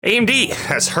AMD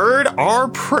has heard our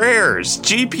prayers.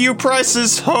 GPU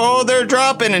prices, they're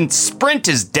dropping, and Sprint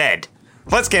is dead.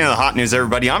 Let's get into the hot news,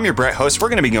 everybody. I'm your Brett host. We're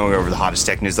going to be going over the hottest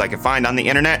tech news I can find on the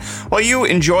internet while you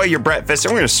enjoy your breakfast.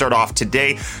 And we're going to start off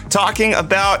today talking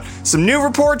about some new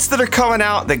reports that are coming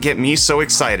out that get me so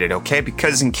excited, okay?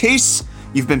 Because in case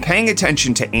you've been paying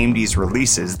attention to AMD's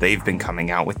releases, they've been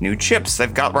coming out with new chips.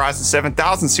 They've got Ryzen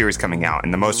 7000 series coming out,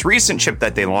 and the most recent chip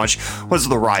that they launched was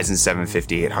the Ryzen 7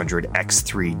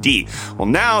 5800X3D. Well,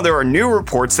 now there are new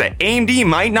reports that AMD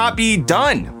might not be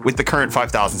done with the current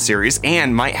 5000 series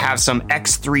and might have some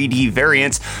X3D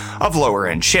variants of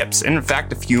lower-end chips, and in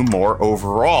fact, a few more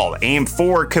overall.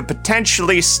 AM4 could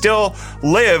potentially still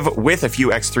live with a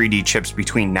few X3D chips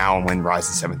between now and when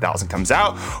Ryzen 7000 comes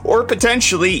out, or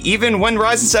potentially even when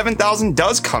Ryzen 7000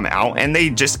 does come out and they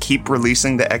just keep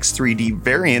releasing the X3D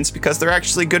variants because they're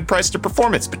actually good price to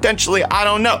performance. Potentially, I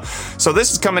don't know. So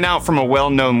this is coming out from a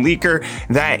well-known leaker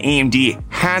that AMD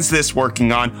has this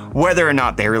working on. Whether or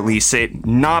not they release it,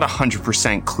 not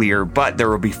 100% clear, but there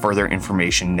will be further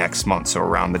information next month, so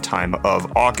around the time of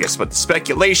August. But the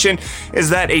speculation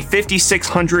is that a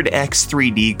 5600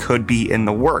 X3D could be in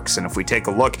the works. And if we take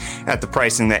a look at the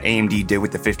pricing that AMD did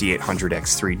with the 5800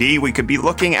 X3D, we could be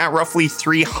looking at roughly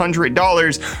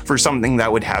 $300 for something that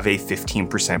would have a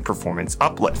 15% performance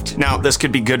uplift. Now, this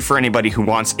could be good for anybody who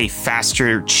wants a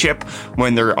faster chip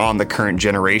when they're on the current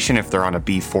generation. If they're on a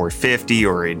B450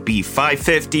 or a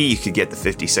B550, you could get the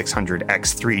 5600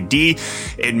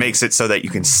 X3D. It makes it so that you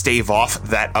can stave off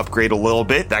that upgrade a little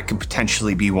bit. That could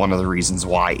potentially be one of the reasons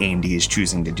why AMD is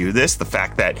choosing to do this. The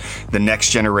fact that the next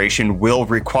generation will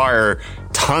require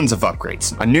tons of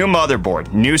upgrades. A new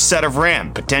motherboard, new set of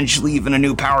RAM, potentially even a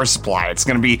new power supply. It's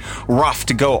going to be rough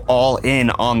to go all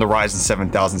in on the Ryzen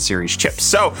 7000 series chips.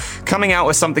 So coming out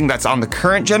with something that's on the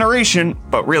current generation,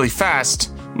 but really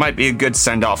fast, might be a good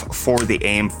send-off for the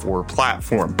AM4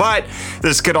 platform. But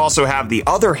this could also have the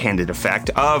other-handed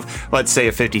effect of, let's say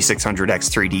a 5600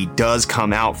 X3D does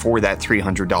come out for that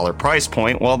 $300 price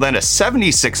point. Well, then a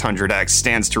 7600X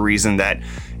stands to reason that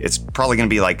it's probably going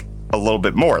to be like a little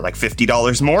bit more, like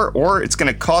 $50 more, or it's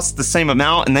going to cost the same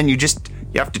amount, and then you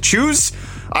have to choose.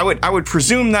 I would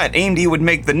presume that AMD would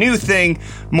make the new thing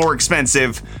more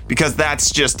expensive because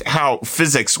that's just how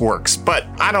physics works. But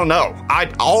I don't know.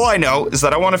 All I know is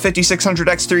that I want a 5600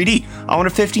 X3D. I want a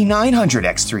 5900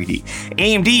 X3D.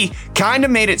 AMD kind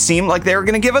of made it seem like they were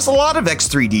going to give us a lot of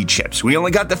X3D chips. We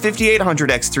only got the 5800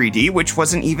 X3D, which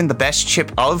wasn't even the best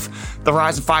chip of the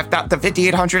Ryzen 5. The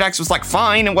 5800X was like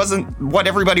fine. It wasn't what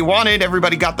everybody wanted.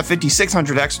 Everybody got the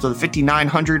 5600X or the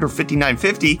 5900 or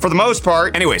 5950 for the most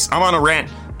part. Anyways, I'm on a rant.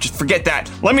 Just forget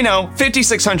that. Let me know,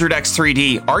 5600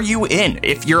 X3D, are you in?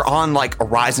 If you're on like a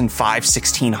Ryzen 5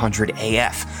 1600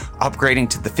 AF, upgrading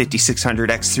to the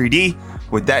 5600 X3D,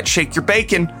 would that shake your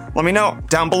bacon? Let me know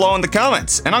down below in the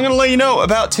comments. And I'm going to let you know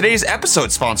about today's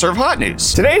episode sponsor of Hot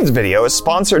News. Today's video is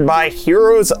sponsored by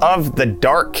Heroes of the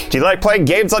Dark. Do you like playing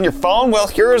games on your phone? Well,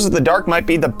 Heroes of the Dark might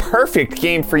be the perfect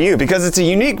game for you because it's a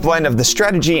unique blend of the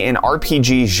strategy and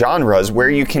RPG genres where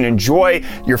you can enjoy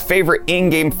your favorite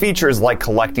in-game features like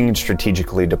collecting and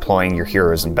strategically deploying your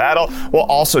heroes in battle while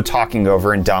also talking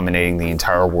over and dominating the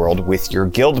entire world with your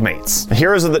guildmates.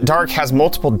 Heroes of the Dark has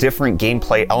multiple different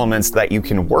gameplay elements that you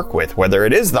can work with, whether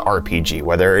it is the RPG,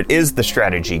 whether it is the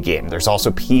strategy game. There's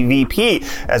also PvP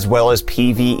as well as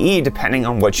PvE, depending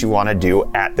on what you want to do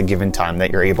at the given time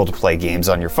that you're able to play games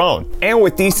on your phone. And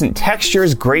with decent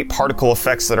textures, great particle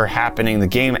effects that are happening, the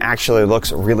game actually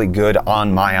looks really good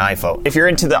on my iPhone. If you're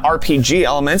into the RPG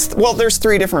elements, well, there's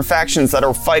 3 different factions that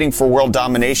are fighting for world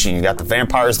domination. You got the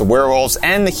vampires, the werewolves,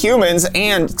 and the humans,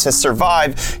 and to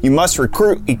survive, you must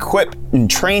recruit, equip, and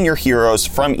train your heroes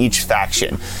from each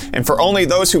faction. And for only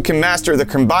those who can master the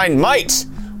combined might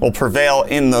will prevail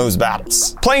in those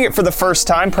battles. Playing it for the first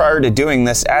time prior to doing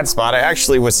this ad spot, I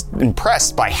actually was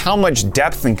impressed by how much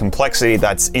depth and complexity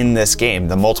that's in this game.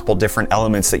 The multiple different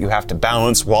elements that you have to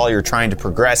balance while you're trying to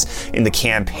progress in the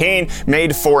campaign,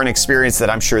 made for an experience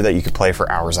that I'm sure that you could play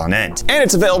for hours on end. And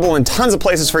it's available in tons of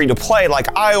places for you to play, like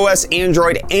iOS,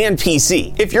 Android, and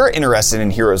PC. If you're interested in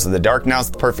Heroes of the Dark,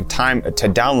 now's the perfect time to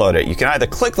download it. You can either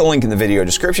click the link in the video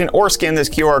description or scan this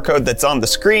QR code that's on the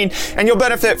screen, and you'll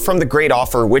benefit from the great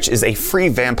offer which is a free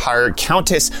vampire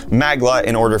Countess Magla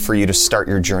in order for you to start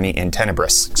your journey in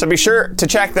Tenebris. So be sure to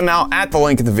check them out at the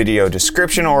link in the video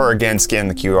description, or again, scan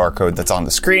the QR code that's on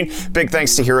the screen. Big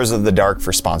thanks to Heroes of the Dark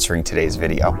for sponsoring today's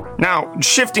video. Now,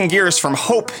 shifting gears from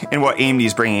hope in what AMD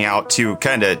is bringing out to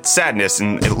kind of sadness,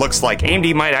 and it looks like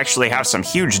AMD might actually have some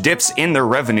huge dips in their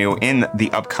revenue in the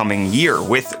upcoming year,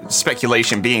 with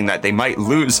speculation being that they might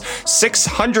lose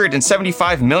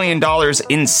 $675 million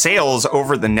in sales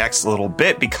over the next little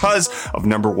bit because of,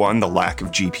 number one, the lack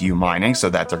of GPU mining, so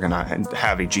that they're going to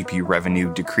have a GPU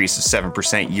revenue decrease of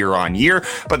 7% year on year,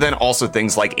 but then also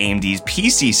things like AMD's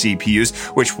PC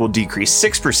CPUs, which will decrease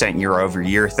 6% year over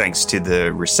year thanks to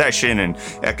the recession and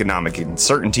economic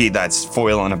uncertainty that's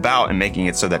foiling about and making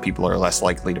it so that people are less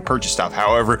likely to purchase stuff.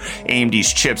 However,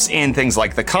 AMD's chips in things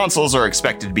like the consoles are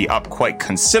expected to be up quite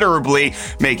considerably,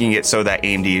 making it so that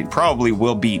AMD probably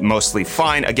will be mostly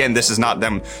fine. Again, this is not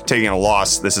them taking a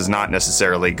loss. This is not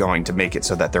necessarily going to make it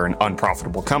so that they're an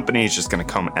unprofitable company. It's just going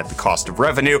to come at the cost of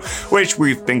revenue, which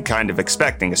we've been kind of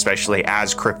expecting, especially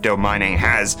as crypto mining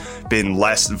has been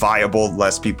less viable.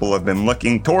 Less people have been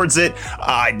looking towards it.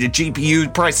 The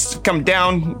GPU prices come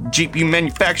down. GPU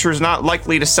manufacturers not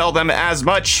likely to sell them as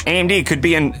much. AMD could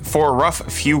be in for a rough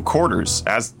few quarters,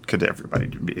 as could everybody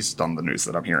based on the news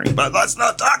that I'm hearing. But let's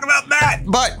not talk about that.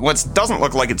 But what doesn't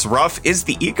look like it's rough is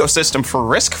the ecosystem for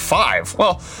RISC-V.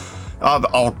 Well,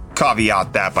 I'll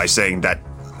caveat that by saying that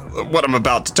what I'm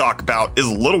about to talk about is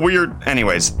a little weird.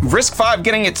 Anyways, RISC-V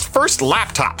getting its first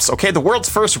laptops. Okay, the world's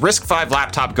first RISC-V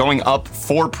laptop going up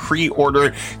for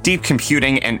pre-order. Deep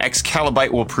Computing and Excalibite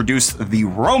will produce the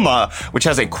Roma, which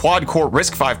has a quad-core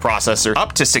RISC-V processor,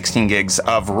 up to 16 gigs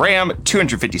of RAM,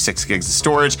 256 gigs of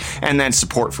storage, and then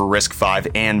support for RISC-V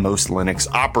and most Linux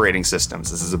operating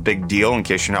systems. This is a big deal in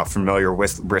case you're not familiar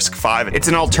with RISC-V. It's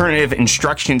an alternative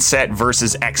instruction set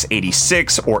versus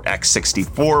x86 or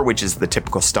x64, which is the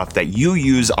typical stuff that you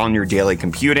use on your daily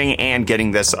computing, and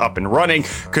getting this up and running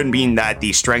could mean that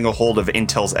the stranglehold of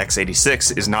Intel's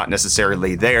x86 is not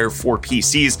necessarily there for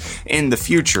PCs in the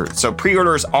future. So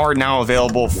pre-orders are now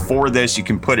available for this. You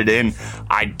can put it in.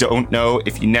 I don't know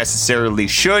if you necessarily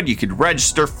should. You could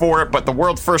register for it, but the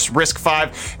world's first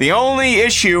RISC-V, the only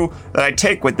issue that I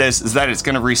take with this is that it's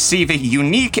going to receive a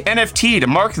unique NFT to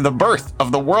mark the birth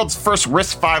of the world's first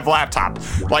RISC-V laptop.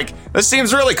 Like, this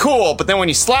seems really cool, but then when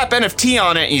you slap NFT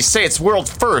on it and you say it's world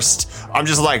first, I'm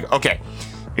just like, okay,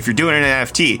 if you're doing an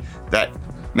NFT, that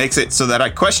makes it so that I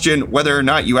question whether or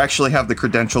not you actually have the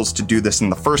credentials to do this in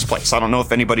the first place. I don't know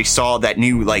if anybody saw that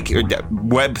new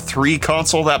Web3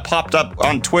 console that popped up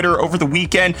on Twitter over the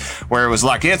weekend, where it was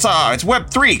like, it's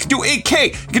Web3, you can do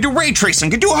 8K, you can do ray tracing,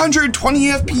 you can do 120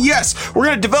 FPS, we're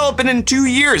gonna develop it in 2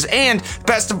 years, and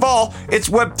best of all, it's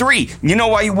Web3. You know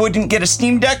why you wouldn't get a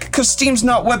Steam Deck? Because Steam's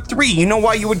not Web3. You know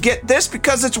why you would get this?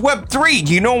 Because it's Web3.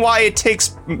 You know why it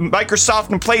takes Microsoft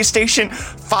and PlayStation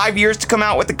 5 years to come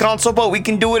out with the console, but we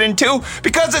can do it in 2?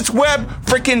 Because it's Web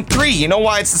freaking 3. You know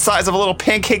why it's the size of a little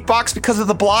pancake box? Because of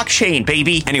the blockchain,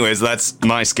 baby. Anyways, that's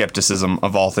my skepticism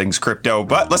of all things crypto,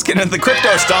 but let's get into the crypto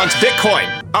stonks.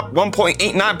 Bitcoin up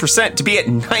 1.89% to be at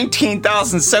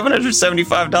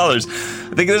 $19,775.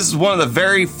 I think this is one of the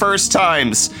very first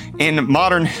times in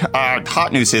modern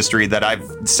hot news history that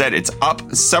I've said it's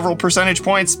up several percentage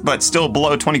points, but still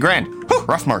below 20 grand. Whew,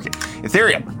 rough market.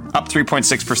 Ethereum up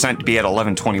 3.6% to be at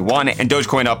 1121, and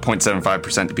Dogecoin up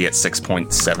 0.75% to be at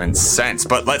 6.7 cents.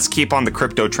 But let's keep on the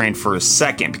crypto train for a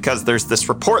second, because there's this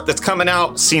report that's coming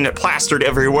out, seen it plastered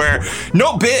everywhere.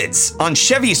 No bids on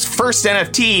Chevy's first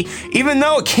NFT, even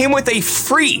though it came with a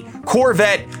free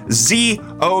Corvette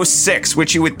Z06,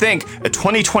 which you would think a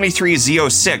 2023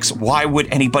 Z06, why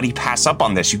would anybody pass up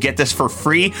on this? You get this for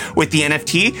free with the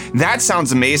NFT? That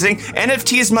sounds amazing.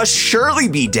 NFTs must surely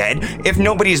be dead if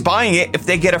nobody's buying it, if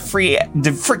they get a free,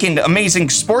 freaking amazing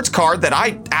sports car that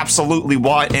I absolutely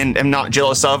want and am not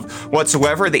jealous of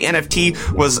whatsoever. The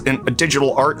NFT was a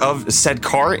digital art of said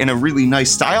car in a really nice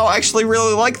style. I actually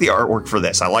really like the artwork for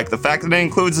this. I like the fact that it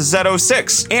includes a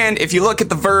Z06. And if you look at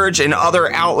The Verge and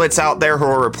other outlets out there who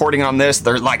are reporting on this,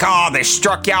 they're like, oh, they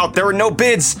struck out. There were no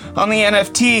bids on the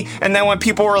NFT. And then when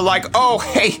people were like, oh,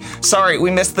 hey, sorry, we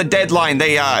missed the deadline,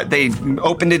 they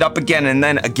opened it up again. And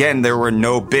then again, there were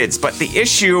no bids. But the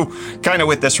issue kind of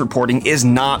with this reporting is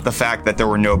not the fact that there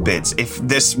were no bids. If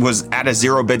this was at a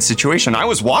zero bid situation, I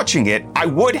was watching it, I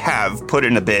would have put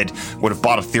in a bid, would have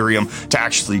bought Ethereum to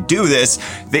actually do this.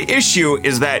 The issue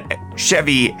is that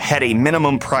Chevy had a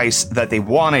minimum price that they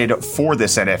wanted for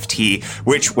this NFT,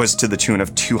 which was to the tune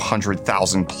of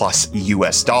 $200,000 plus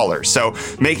US dollars. So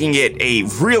making it a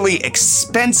really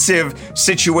expensive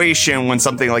situation when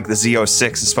something like the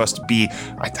Z06 is supposed to be,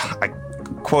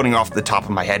 quoting off the top of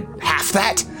my head, half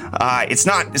that. It's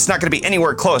not going to be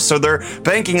anywhere close. So they're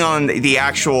banking on the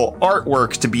actual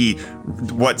artwork to be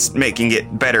what's making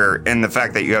it better. And the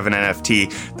fact that you have an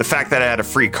NFT, the fact that I had a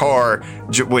free car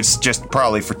was just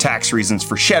probably for tax reasons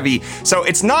for Chevy. So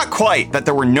it's not quite that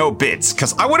there were no bids,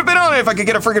 because I would have been on it if I could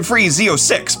get a freaking free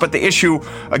Z06. But the issue,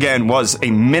 again, was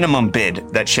a minimum bid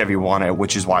that Chevy wanted,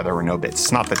 which is why there were no bids.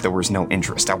 It's not that there was no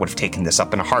interest. I would have taken this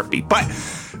up in a heartbeat. But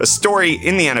a story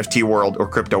in the NFT world or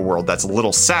crypto world that's a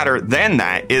little sadder than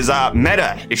that is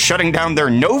Meta is shutting down their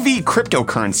Novi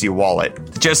cryptocurrency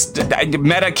wallet. Just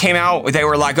Meta came out, they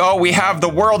were like, oh, we have the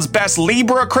world's best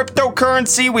Libra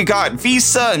cryptocurrency. We got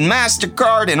Visa and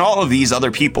MasterCard and all of these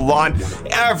other people on.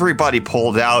 Everybody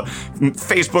pulled out.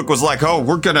 Facebook was like, oh,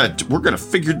 we're gonna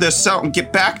figure this out and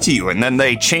get back to you. And then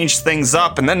they changed things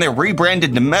up, and then they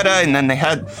rebranded to Meta, and then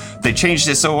they changed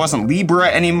it so it wasn't Libra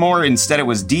anymore. Instead it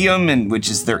was Diem, and which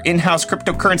is their in-house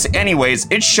cryptocurrency. Anyways,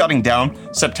 it's shutting down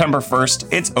September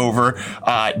 1st. It's over.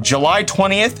 July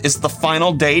 20th is the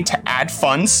final day to add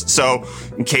funds. So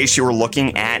in case you were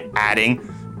looking at adding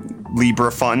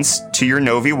Libra funds to your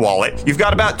Novi wallet, you've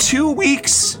got about 2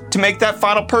 weeks to make that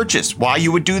final purchase. Why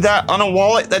you would do that on a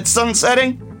wallet that's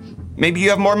sunsetting? Maybe you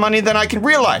have more money than I can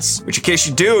realize. Which in case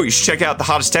you do, you should check out the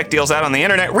hottest tech deals out on the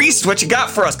internet. Reese, what you got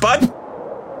for us, bud?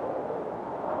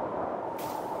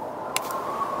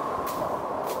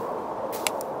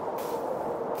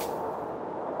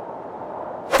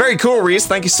 Very cool, Reese.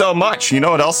 Thank you so much. You know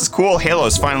what else is cool?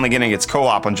 Halo's finally getting its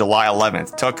co-op on July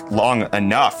 11th. Took long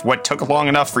enough. What took long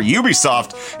enough for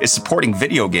Ubisoft is supporting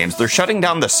video games. They're shutting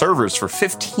down the servers for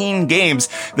 15 games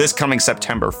this coming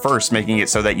September 1st, making it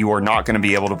so that you are not going to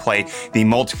be able to play the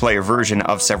multiplayer version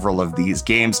of several of these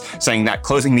games, saying that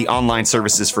closing the online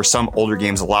services for some older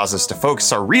games allows us to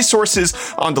focus our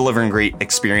resources on delivering great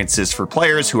experiences for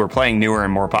players who are playing newer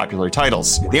and more popular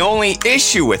titles. The only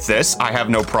issue with this, I have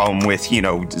no problem with,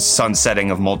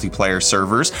 sunsetting of multiplayer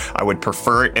servers. I would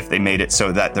prefer it if they made it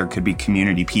so that there could be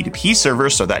community P2P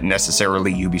servers, so that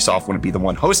necessarily Ubisoft wouldn't be the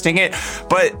one hosting it.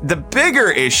 But the bigger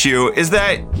issue is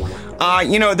that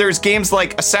there's games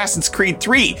like Assassin's Creed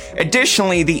 3.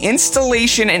 Additionally, the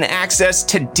installation and access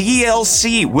to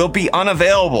DLC will be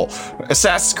unavailable.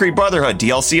 Assassin's Creed Brotherhood,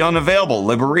 DLC unavailable.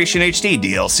 Liberation HD,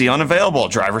 DLC unavailable.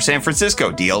 Driver San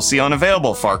Francisco, DLC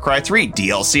unavailable. Far Cry 3,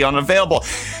 DLC unavailable.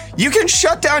 You can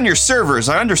shut down your servers.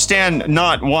 I understand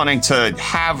not wanting to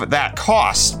have that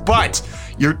cost, but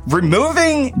you're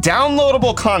removing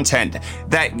downloadable content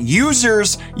that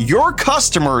users, your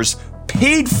customers,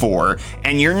 paid for,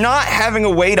 and you're not having a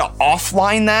way to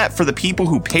offline that for the people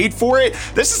who paid for it.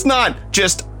 This is not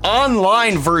just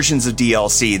online versions of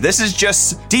DLC. This is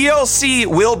just DLC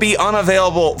will be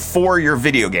unavailable for your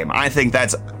video game. I think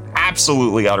that's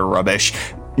absolutely utter rubbish.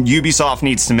 Ubisoft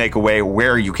needs to make a way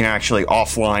where you can actually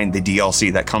offline the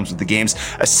DLC that comes with the games,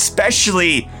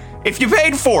 especially if you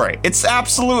paid for it. It's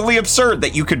absolutely absurd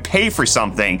that you could pay for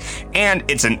something and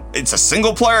it's a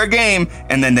single player game,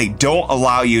 and then they don't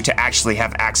allow you to actually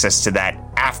have access to that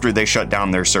after they shut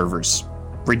down their servers.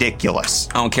 Ridiculous.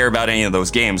 I don't care about any of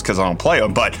those games because I don't play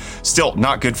them, but still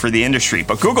not good for the industry.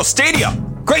 But Google Stadia,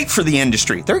 great for the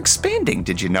industry. They're expanding,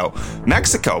 did you know?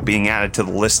 Mexico being added to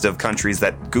the list of countries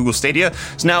that Google Stadia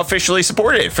is now officially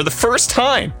supported for the first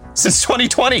time since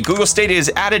 2020. Google Stadia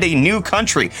has added a new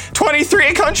country,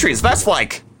 23 countries. That's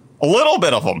like a little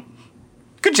bit of them.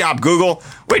 Good job, Google.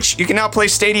 Which you can now play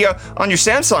Stadia on your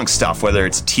Samsung stuff, whether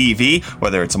it's a TV,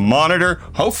 whether it's a monitor,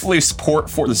 hopefully support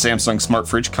for the Samsung Smart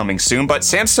Fridge coming soon. But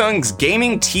Samsung's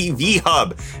Gaming TV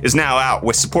Hub is now out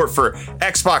with support for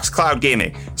Xbox Cloud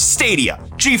Gaming, Stadia,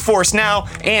 GeForce Now,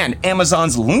 and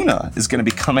Amazon's Luna is going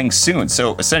to be coming soon.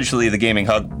 So essentially, the Gaming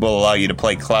Hub will allow you to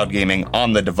play cloud gaming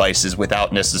on the devices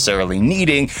without necessarily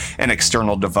needing an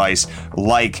external device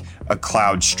like a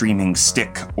cloud streaming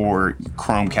stick or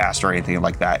Chromecast or anything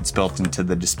like that. It's built into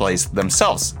the displays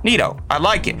themselves. Neato. I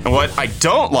like it. And what I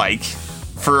don't like,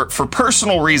 for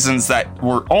personal reasons that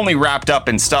were only wrapped up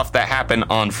in stuff that happened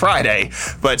on Friday,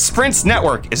 but Sprint's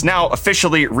network is now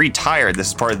officially retired. This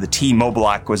is part of the T-Mobile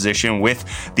acquisition with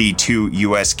the two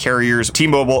U.S. carriers.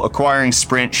 T-Mobile acquiring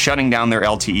Sprint, shutting down their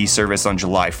LTE service on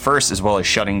July 1st, as well as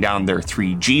shutting down their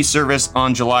 3G service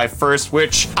on July 1st,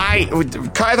 which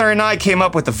Kyler and I came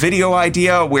up with a video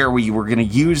idea where we were going to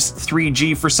use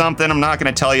 3G for something. I'm not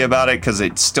going to tell you about it because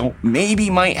it still maybe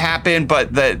might happen,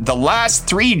 but the last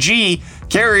 3G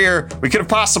carrier we could have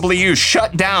possibly used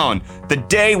shut down the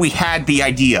day we had the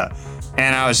idea.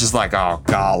 And I was just like, oh,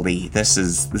 golly, this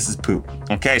is poop.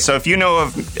 Okay, so if you know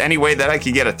of any way that I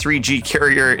could get a 3G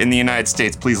carrier in the United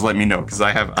States, please let me know, because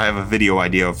I have a video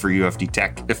idea for UFD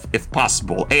Tech, if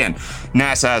possible. And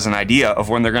NASA has an idea of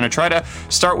when they're going to try to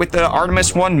start with the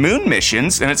Artemis 1 moon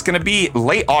missions, and it's going to be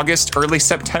late August, early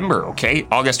September, okay?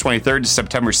 August 23rd to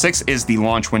September 6th is the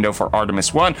launch window for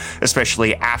Artemis 1,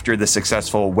 especially after the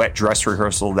successful wet dress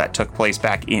rehearsal that took place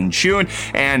back in June,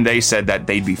 and they said that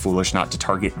they'd be foolish not to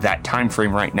target that time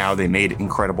frame right now. They made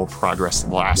incredible progress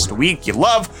last week. You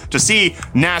love to see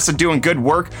NASA doing good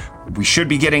work. We should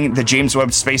be getting the James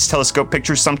Webb Space Telescope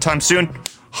pictures sometime soon.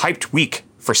 Hyped week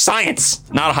for science.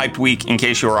 Not a hyped week in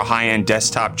case you're a high-end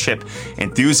desktop chip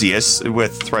enthusiast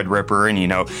with Threadripper and,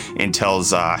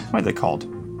 Intel's, what are they called?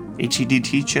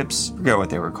 HEDT chips? I forget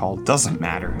what they were called. Doesn't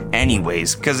matter.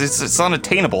 Anyways, because it's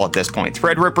unattainable at this point.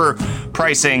 Threadripper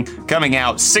pricing coming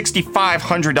out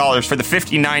 $6,500 for the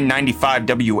 5995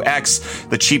 WX.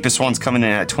 The cheapest one's coming in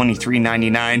at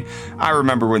 $23.99. I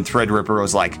remember when Threadripper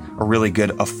was like a really good,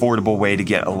 affordable way to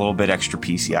get a little bit extra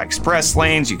PCI Express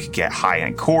lanes. You could get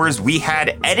high-end cores. We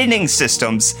had editing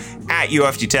systems at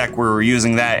UFD Tech where we're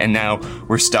using that, and now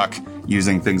we're stuck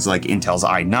using things like Intel's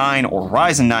i9 or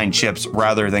Ryzen 9 chips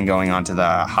rather than going onto the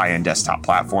high-end desktop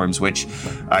platforms, which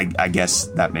I guess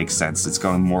that makes sense. It's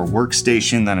going more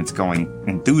workstation than it's going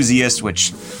enthusiast,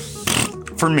 which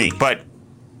for me. But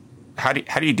how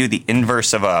do you do the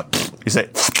inverse of a? Is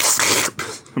it?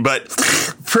 But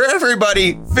for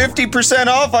everybody, 50%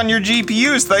 off on your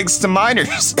GPUs thanks to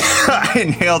miners. I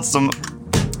inhaled some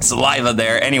saliva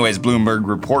there. Anyways, Bloomberg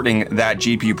reporting that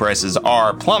GPU prices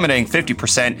are plummeting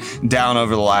 50% down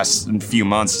over the last few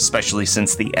months, especially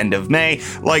since the end of May,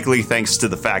 likely thanks to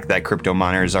the fact that crypto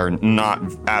miners are not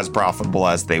as profitable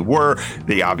as they were,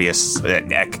 the obvious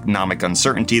economic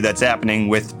uncertainty that's happening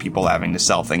with people having to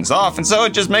sell things off, and so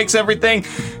it just makes everything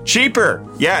cheaper.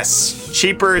 Yes,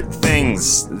 cheaper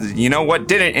things. You know what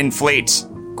didn't inflate?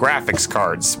 Graphics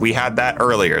cards. We had that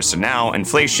earlier, so now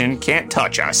inflation can't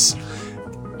touch us.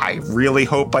 I really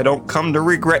hope I don't come to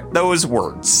regret those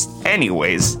words.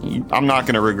 Anyways, I'm not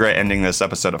going to regret ending this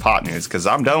episode of Hot News because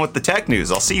I'm done with the tech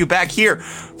news. I'll see you back here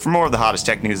for more of the hottest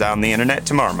tech news out on the internet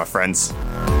tomorrow, my friends.